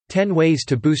10 Ways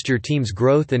to Boost Your Team's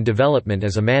Growth and Development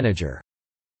as a Manager.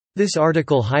 This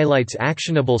article highlights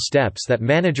actionable steps that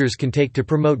managers can take to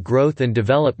promote growth and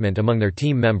development among their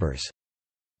team members.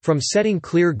 From setting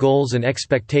clear goals and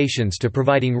expectations to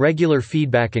providing regular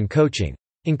feedback and coaching,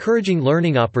 encouraging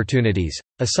learning opportunities,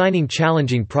 assigning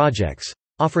challenging projects,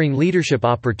 offering leadership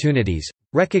opportunities,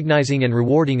 recognizing and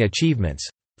rewarding achievements,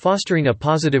 fostering a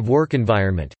positive work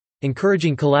environment,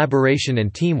 encouraging collaboration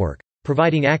and teamwork,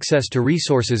 providing access to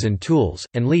resources and tools,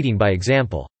 and leading by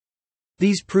example.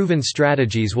 These proven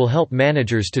strategies will help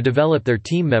managers to develop their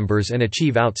team members and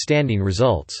achieve outstanding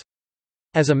results.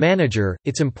 As a manager,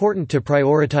 it's important to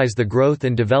prioritize the growth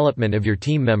and development of your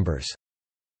team members.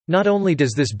 Not only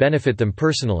does this benefit them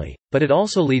personally, but it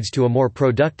also leads to a more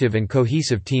productive and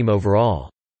cohesive team overall.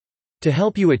 To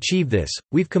help you achieve this,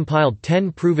 we've compiled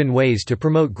 10 proven ways to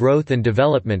promote growth and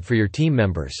development for your team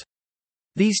members.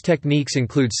 These techniques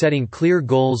include setting clear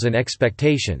goals and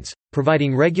expectations,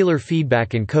 providing regular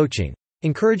feedback and coaching,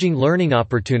 encouraging learning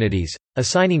opportunities,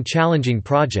 assigning challenging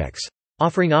projects,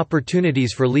 offering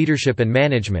opportunities for leadership and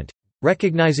management,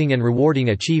 recognizing and rewarding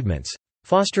achievements,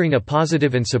 fostering a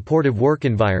positive and supportive work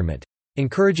environment,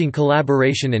 encouraging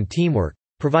collaboration and teamwork,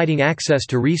 providing access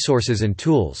to resources and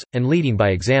tools, and leading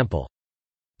by example.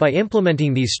 By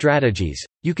implementing these strategies,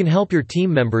 you can help your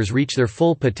team members reach their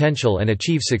full potential and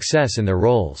achieve success in their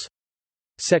roles.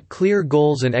 Set clear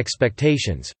goals and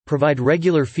expectations, provide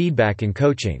regular feedback and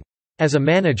coaching. As a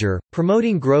manager,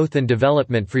 promoting growth and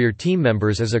development for your team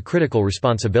members is a critical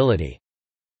responsibility.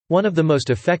 One of the most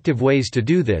effective ways to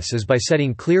do this is by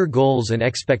setting clear goals and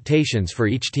expectations for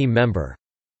each team member.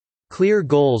 Clear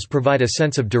goals provide a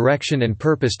sense of direction and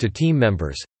purpose to team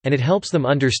members, and it helps them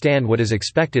understand what is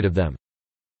expected of them.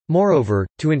 Moreover,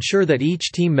 to ensure that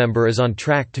each team member is on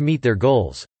track to meet their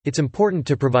goals, it's important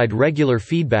to provide regular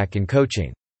feedback and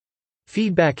coaching.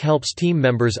 Feedback helps team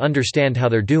members understand how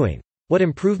they're doing, what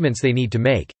improvements they need to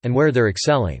make, and where they're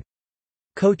excelling.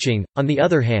 Coaching, on the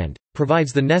other hand,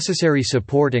 provides the necessary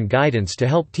support and guidance to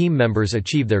help team members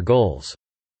achieve their goals.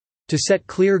 To set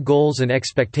clear goals and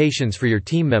expectations for your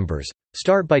team members,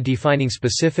 start by defining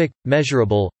specific,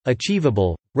 measurable,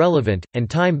 achievable, relevant, and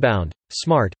time-bound,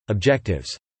 SMART,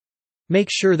 objectives. Make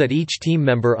sure that each team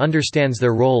member understands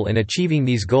their role in achieving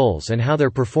these goals and how their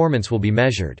performance will be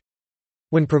measured.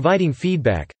 When providing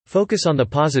feedback, focus on the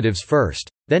positives first,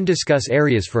 then discuss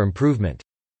areas for improvement.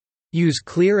 Use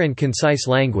clear and concise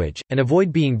language, and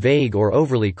avoid being vague or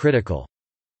overly critical.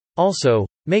 Also,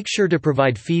 make sure to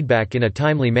provide feedback in a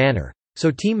timely manner, so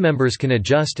team members can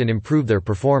adjust and improve their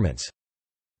performance.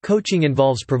 Coaching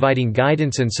involves providing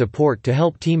guidance and support to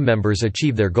help team members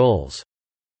achieve their goals.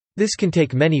 This can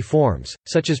take many forms,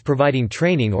 such as providing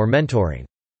training or mentoring.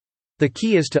 The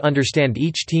key is to understand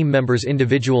each team member's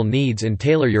individual needs and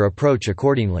tailor your approach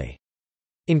accordingly.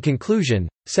 In conclusion,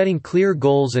 setting clear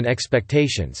goals and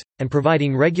expectations, and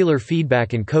providing regular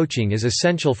feedback and coaching is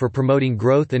essential for promoting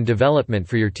growth and development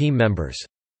for your team members.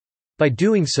 By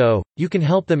doing so, you can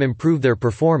help them improve their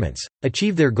performance,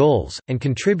 achieve their goals, and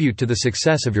contribute to the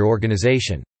success of your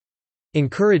organization.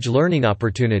 Encourage learning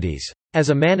opportunities. As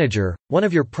a manager, one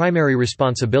of your primary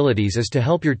responsibilities is to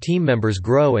help your team members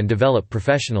grow and develop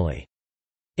professionally.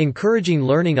 Encouraging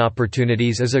learning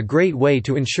opportunities is a great way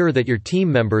to ensure that your team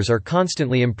members are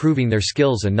constantly improving their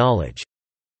skills and knowledge.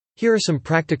 Here are some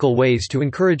practical ways to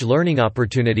encourage learning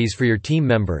opportunities for your team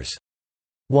members.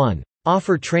 1.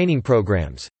 Offer training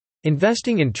programs.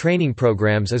 Investing in training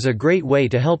programs is a great way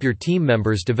to help your team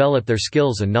members develop their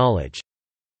skills and knowledge.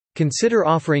 Consider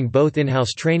offering both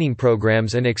in-house training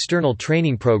programs and external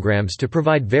training programs to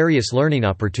provide various learning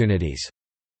opportunities.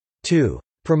 2.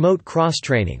 Promote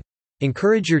cross-training.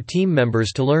 Encourage your team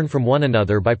members to learn from one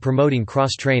another by promoting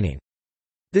cross-training.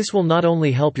 This will not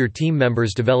only help your team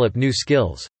members develop new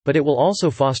skills, but it will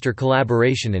also foster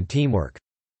collaboration and teamwork.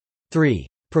 3.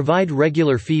 Provide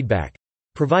regular feedback.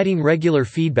 Providing regular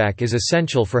feedback is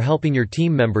essential for helping your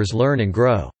team members learn and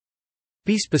grow.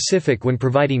 Be specific when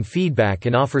providing feedback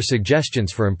and offer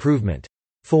suggestions for improvement.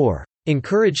 4.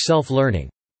 Encourage self-learning.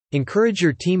 Encourage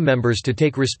your team members to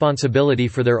take responsibility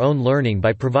for their own learning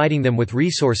by providing them with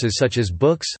resources such as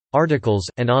books, articles,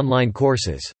 and online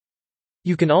courses.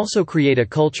 You can also create a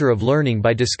culture of learning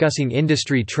by discussing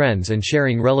industry trends and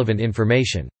sharing relevant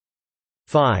information.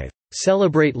 5.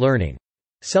 Celebrate learning.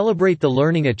 Celebrate the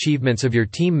learning achievements of your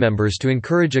team members to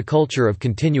encourage a culture of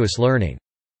continuous learning.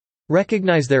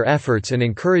 Recognize their efforts and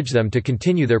encourage them to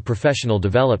continue their professional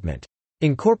development.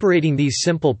 Incorporating these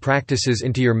simple practices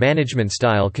into your management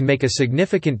style can make a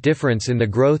significant difference in the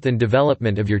growth and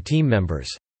development of your team members.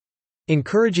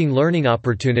 Encouraging learning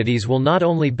opportunities will not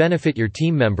only benefit your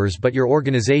team members but your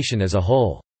organization as a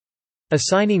whole.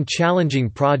 Assigning challenging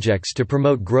projects to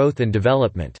promote growth and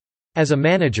development. As a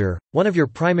manager, one of your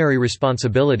primary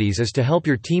responsibilities is to help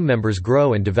your team members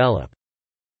grow and develop.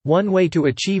 One way to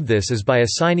achieve this is by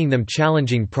assigning them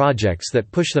challenging projects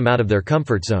that push them out of their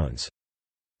comfort zones.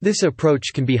 This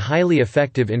approach can be highly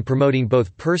effective in promoting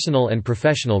both personal and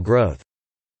professional growth.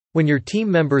 When your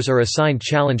team members are assigned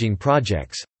challenging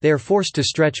projects, they are forced to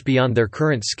stretch beyond their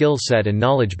current skill set and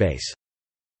knowledge base.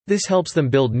 This helps them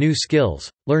build new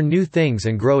skills, learn new things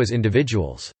and grow as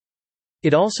individuals.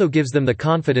 It also gives them the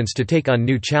confidence to take on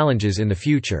new challenges in the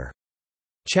future.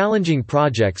 Challenging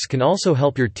projects can also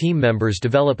help your team members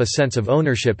develop a sense of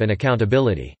ownership and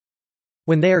accountability.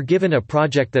 When they are given a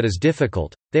project that is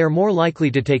difficult, they are more likely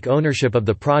to take ownership of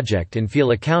the project and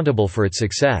feel accountable for its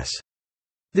success.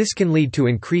 This can lead to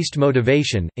increased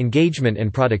motivation, engagement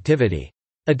and productivity.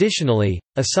 Additionally,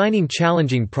 assigning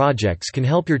challenging projects can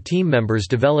help your team members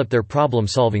develop their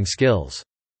problem-solving skills.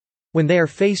 When they are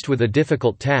faced with a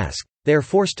difficult task, they are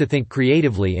forced to think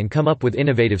creatively and come up with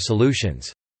innovative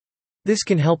solutions. This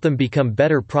can help them become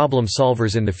better problem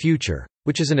solvers in the future,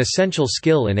 which is an essential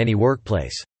skill in any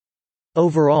workplace.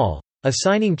 Overall,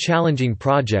 assigning challenging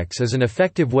projects is an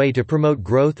effective way to promote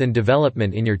growth and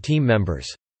development in your team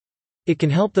members. It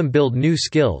can help them build new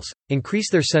skills,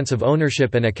 increase their sense of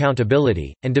ownership and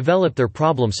accountability, and develop their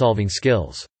problem-solving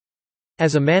skills.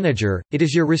 As a manager, it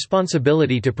is your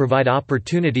responsibility to provide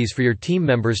opportunities for your team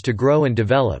members to grow and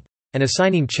develop, and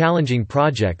assigning challenging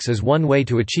projects is one way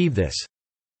to achieve this.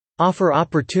 Offer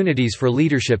opportunities for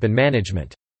leadership and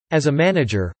management. As a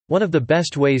manager, one of the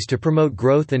best ways to promote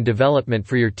growth and development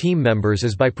for your team members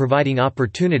is by providing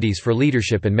opportunities for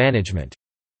leadership and management.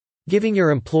 Giving your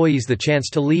employees the chance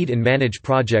to lead and manage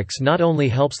projects not only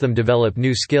helps them develop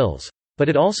new skills, but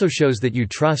it also shows that you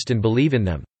trust and believe in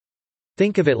them.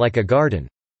 Think of it like a garden.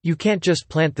 You can't just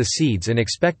plant the seeds and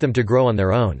expect them to grow on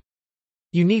their own.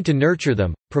 You need to nurture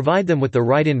them, provide them with the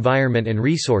right environment and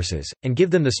resources, and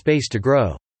give them the space to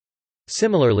grow.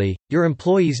 Similarly, your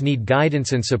employees need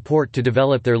guidance and support to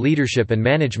develop their leadership and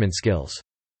management skills.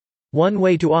 One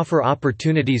way to offer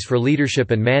opportunities for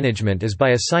leadership and management is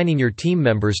by assigning your team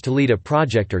members to lead a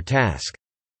project or task.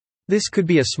 This could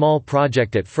be a small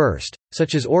project at first,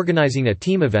 such as organizing a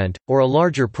team event, or a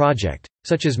larger project,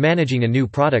 such as managing a new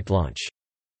product launch.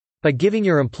 By giving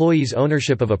your employees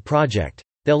ownership of a project,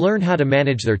 they'll learn how to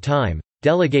manage their time,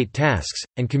 delegate tasks,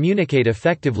 and communicate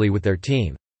effectively with their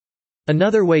team.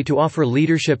 Another way to offer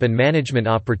leadership and management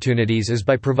opportunities is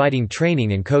by providing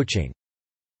training and coaching.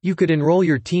 You could enroll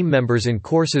your team members in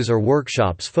courses or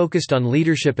workshops focused on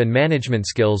leadership and management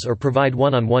skills or provide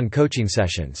one-on-one coaching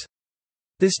sessions.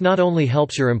 This not only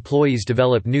helps your employees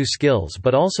develop new skills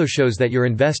but also shows that you're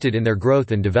invested in their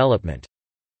growth and development.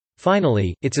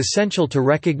 Finally, it's essential to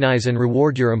recognize and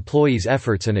reward your employees'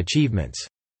 efforts and achievements.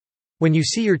 When you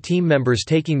see your team members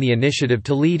taking the initiative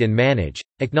to lead and manage,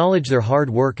 acknowledge their hard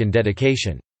work and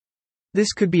dedication.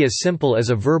 This could be as simple as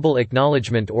a verbal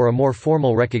acknowledgement or a more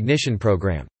formal recognition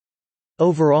program.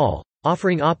 Overall,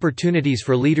 offering opportunities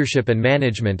for leadership and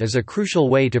management is a crucial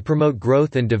way to promote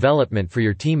growth and development for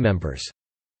your team members.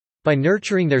 By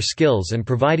nurturing their skills and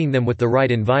providing them with the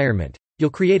right environment, you'll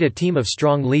create a team of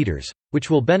strong leaders, which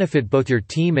will benefit both your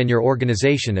team and your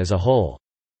organization as a whole.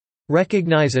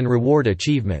 Recognize and reward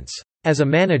achievements. As a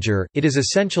manager, it is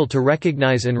essential to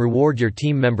recognize and reward your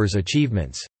team members'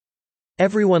 achievements.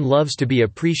 Everyone loves to be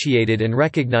appreciated and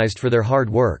recognized for their hard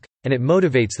work, and it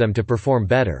motivates them to perform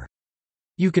better.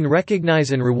 You can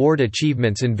recognize and reward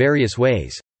achievements in various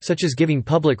ways, such as giving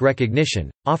public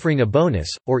recognition, offering a bonus,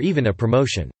 or even a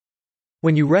promotion.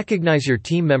 When you recognize your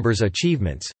team members'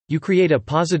 achievements, you create a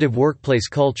positive workplace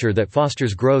culture that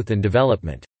fosters growth and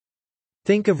development.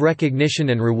 Think of recognition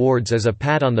and rewards as a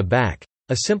pat on the back,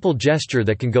 a simple gesture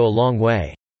that can go a long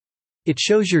way. It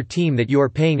shows your team that you are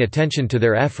paying attention to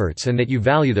their efforts and that you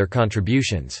value their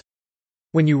contributions.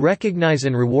 When you recognize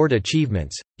and reward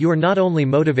achievements, you are not only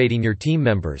motivating your team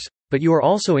members, but you are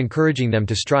also encouraging them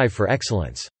to strive for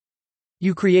excellence.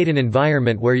 You create an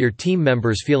environment where your team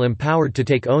members feel empowered to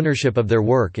take ownership of their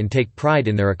work and take pride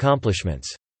in their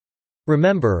accomplishments.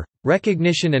 Remember,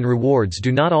 recognition and rewards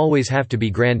do not always have to be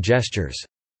grand gestures.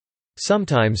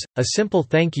 Sometimes, a simple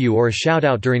thank you or a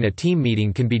shout-out during a team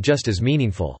meeting can be just as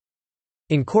meaningful.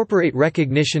 Incorporate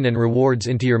recognition and rewards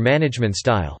into your management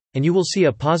style, and you will see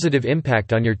a positive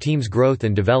impact on your team's growth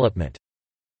and development.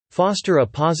 Foster a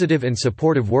positive and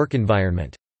supportive work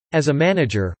environment. As a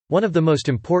manager, one of the most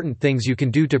important things you can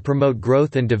do to promote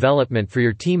growth and development for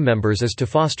your team members is to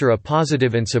foster a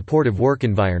positive and supportive work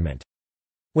environment.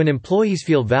 When employees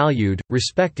feel valued,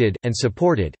 respected, and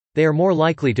supported, they are more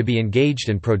likely to be engaged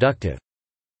and productive.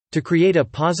 To create a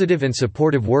positive and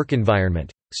supportive work environment,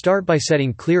 start by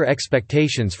setting clear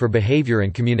expectations for behavior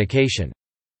and communication.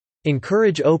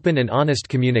 Encourage open and honest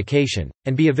communication,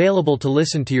 and be available to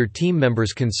listen to your team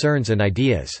members' concerns and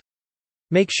ideas.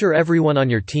 Make sure everyone on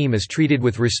your team is treated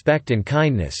with respect and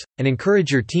kindness, and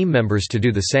encourage your team members to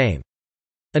do the same.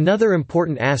 Another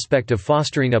important aspect of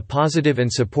fostering a positive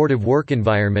and supportive work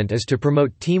environment is to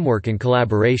promote teamwork and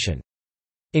collaboration.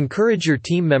 Encourage your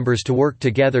team members to work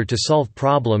together to solve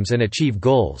problems and achieve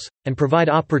goals, and provide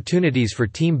opportunities for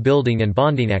team building and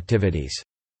bonding activities.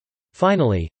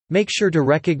 Finally, make sure to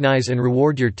recognize and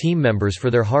reward your team members for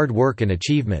their hard work and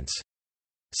achievements.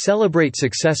 Celebrate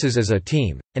successes as a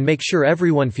team, and make sure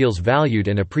everyone feels valued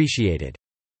and appreciated.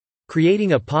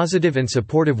 Creating a positive and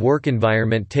supportive work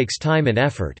environment takes time and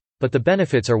effort, but the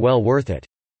benefits are well worth it.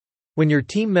 When your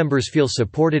team members feel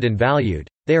supported and valued,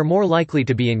 they are more likely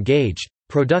to be engaged,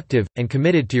 productive, and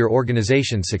committed to your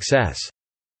organization's success.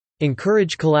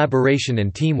 Encourage collaboration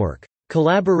and teamwork.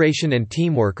 Collaboration and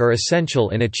teamwork are essential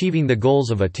in achieving the goals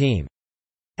of a team.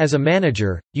 As a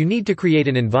manager, you need to create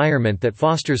an environment that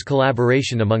fosters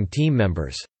collaboration among team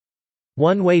members.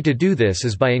 One way to do this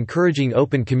is by encouraging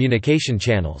open communication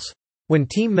channels. When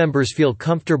team members feel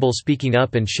comfortable speaking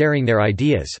up and sharing their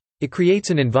ideas, it creates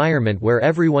an environment where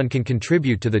everyone can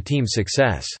contribute to the team's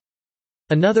success.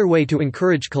 Another way to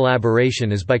encourage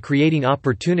collaboration is by creating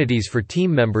opportunities for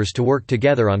team members to work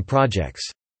together on projects.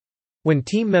 When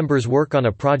team members work on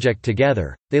a project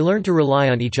together, they learn to rely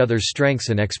on each other's strengths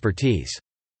and expertise.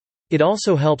 It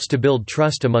also helps to build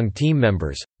trust among team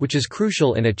members, which is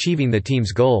crucial in achieving the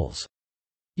team's goals.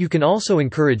 You can also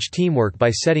encourage teamwork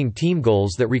by setting team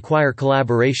goals that require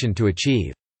collaboration to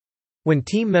achieve. When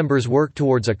team members work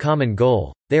towards a common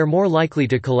goal, they are more likely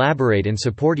to collaborate and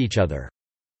support each other.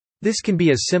 This can be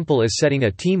as simple as setting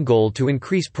a team goal to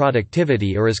increase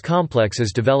productivity or as complex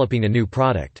as developing a new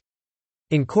product.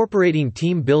 Incorporating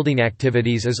team-building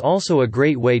activities is also a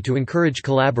great way to encourage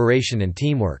collaboration and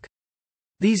teamwork.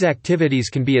 These activities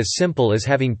can be as simple as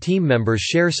having team members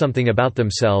share something about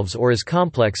themselves or as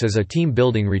complex as a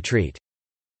team-building retreat.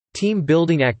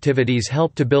 Team-building activities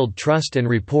help to build trust and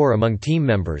rapport among team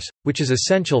members, which is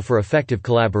essential for effective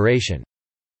collaboration.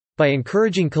 By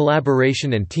encouraging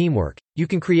collaboration and teamwork, you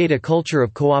can create a culture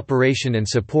of cooperation and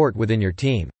support within your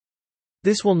team.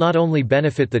 This will not only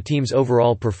benefit the team's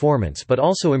overall performance but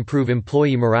also improve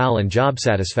employee morale and job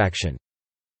satisfaction.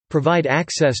 Provide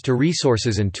access to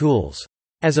resources and tools.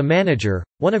 As a manager,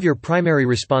 one of your primary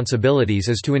responsibilities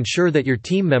is to ensure that your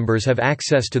team members have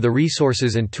access to the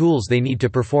resources and tools they need to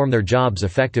perform their jobs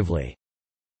effectively.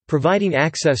 Providing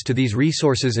access to these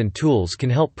resources and tools can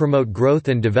help promote growth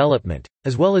and development,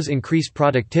 as well as increase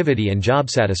productivity and job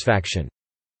satisfaction.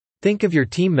 Think of your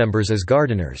team members as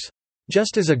gardeners.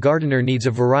 Just as a gardener needs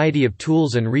a variety of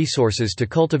tools and resources to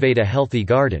cultivate a healthy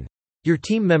garden, your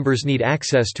team members need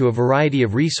access to a variety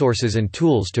of resources and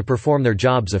tools to perform their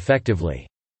jobs effectively.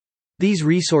 These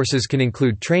resources can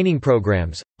include training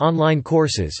programs, online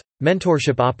courses,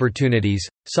 mentorship opportunities,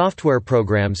 software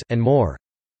programs, and more.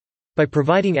 By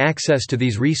providing access to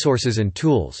these resources and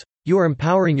tools, you are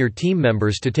empowering your team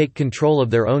members to take control of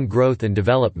their own growth and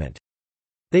development.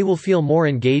 They will feel more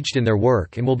engaged in their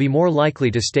work and will be more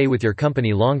likely to stay with your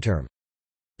company long-term.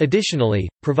 Additionally,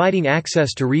 providing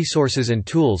access to resources and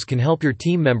tools can help your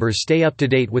team members stay up to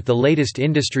date with the latest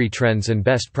industry trends and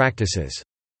best practices.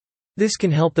 This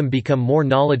can help them become more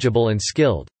knowledgeable and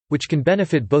skilled, which can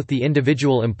benefit both the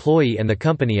individual employee and the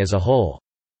company as a whole.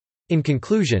 In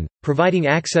conclusion, providing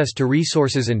access to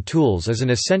resources and tools is an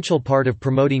essential part of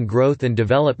promoting growth and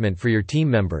development for your team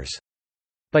members.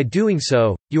 By doing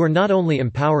so, you are not only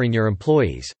empowering your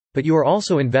employees, but you are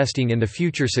also investing in the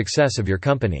future success of your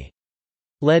company.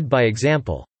 Led by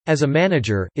example. As a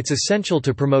manager, it's essential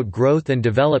to promote growth and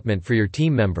development for your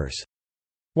team members.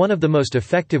 One of the most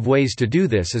effective ways to do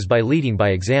this is by leading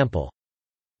by example.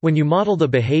 When you model the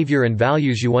behavior and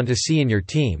values you want to see in your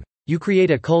team, you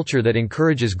create a culture that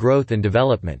encourages growth and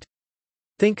development.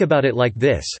 Think about it like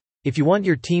this: if you want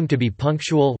your team to be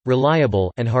punctual,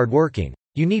 reliable, and hardworking,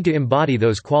 you need to embody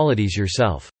those qualities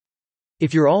yourself.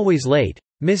 If you're always late,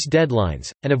 miss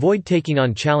deadlines, and avoid taking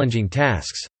on challenging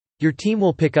tasks, your team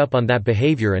will pick up on that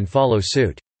behavior and follow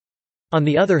suit. On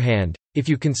the other hand, if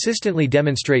you consistently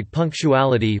demonstrate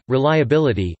punctuality,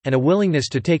 reliability, and a willingness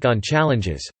to take on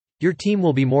challenges, your team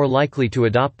will be more likely to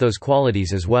adopt those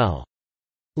qualities as well.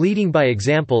 Leading by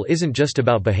example isn't just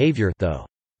about behavior, though.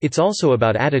 It's also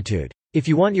about attitude. If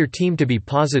you want your team to be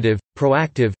positive,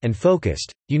 proactive, and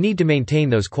focused, you need to maintain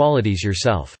those qualities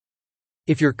yourself.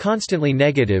 If you're constantly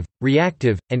negative,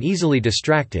 reactive, and easily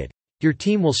distracted, your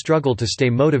team will struggle to stay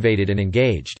motivated and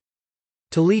engaged.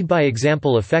 To lead by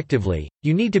example effectively,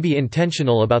 you need to be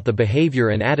intentional about the behavior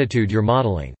and attitude you're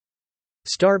modeling.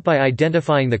 Start by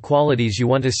identifying the qualities you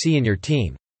want to see in your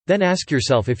team. Then ask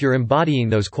yourself if you're embodying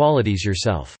those qualities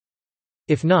yourself.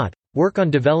 If not, work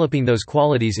on developing those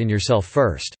qualities in yourself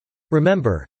first.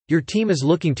 Remember, your team is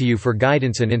looking to you for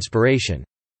guidance and inspiration.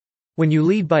 When you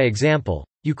lead by example,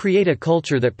 you create a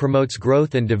culture that promotes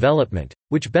growth and development,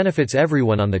 which benefits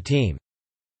everyone on the team.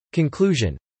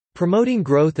 Conclusion: promoting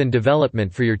growth and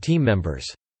development for your team members.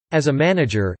 As a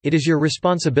manager, it is your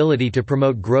responsibility to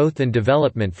promote growth and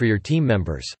development for your team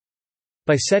members.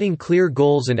 By setting clear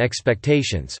goals and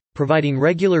expectations, providing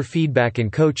regular feedback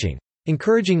and coaching,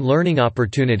 encouraging learning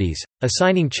opportunities,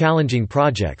 assigning challenging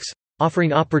projects,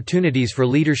 offering opportunities for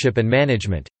leadership and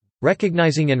management,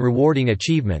 recognizing and rewarding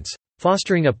achievements,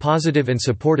 fostering a positive and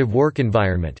supportive work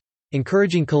environment,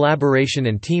 encouraging collaboration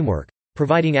and teamwork,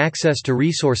 providing access to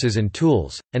resources and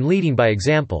tools, and leading by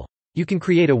example, you can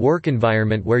create a work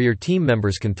environment where your team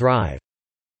members can thrive.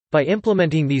 By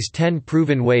implementing these 10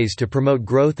 proven ways to promote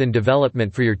growth and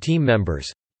development for your team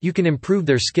members, you can improve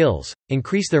their skills,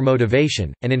 increase their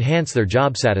motivation, and enhance their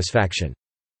job satisfaction.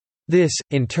 This,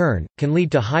 in turn, can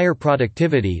lead to higher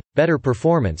productivity, better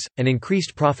performance, and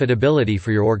increased profitability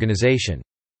for your organization.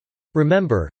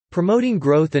 Remember, promoting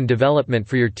growth and development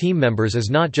for your team members is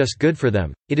not just good for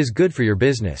them, it is good for your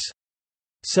business.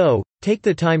 So, take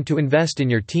the time to invest in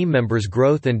your team members'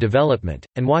 growth and development,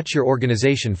 and watch your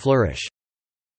organization flourish.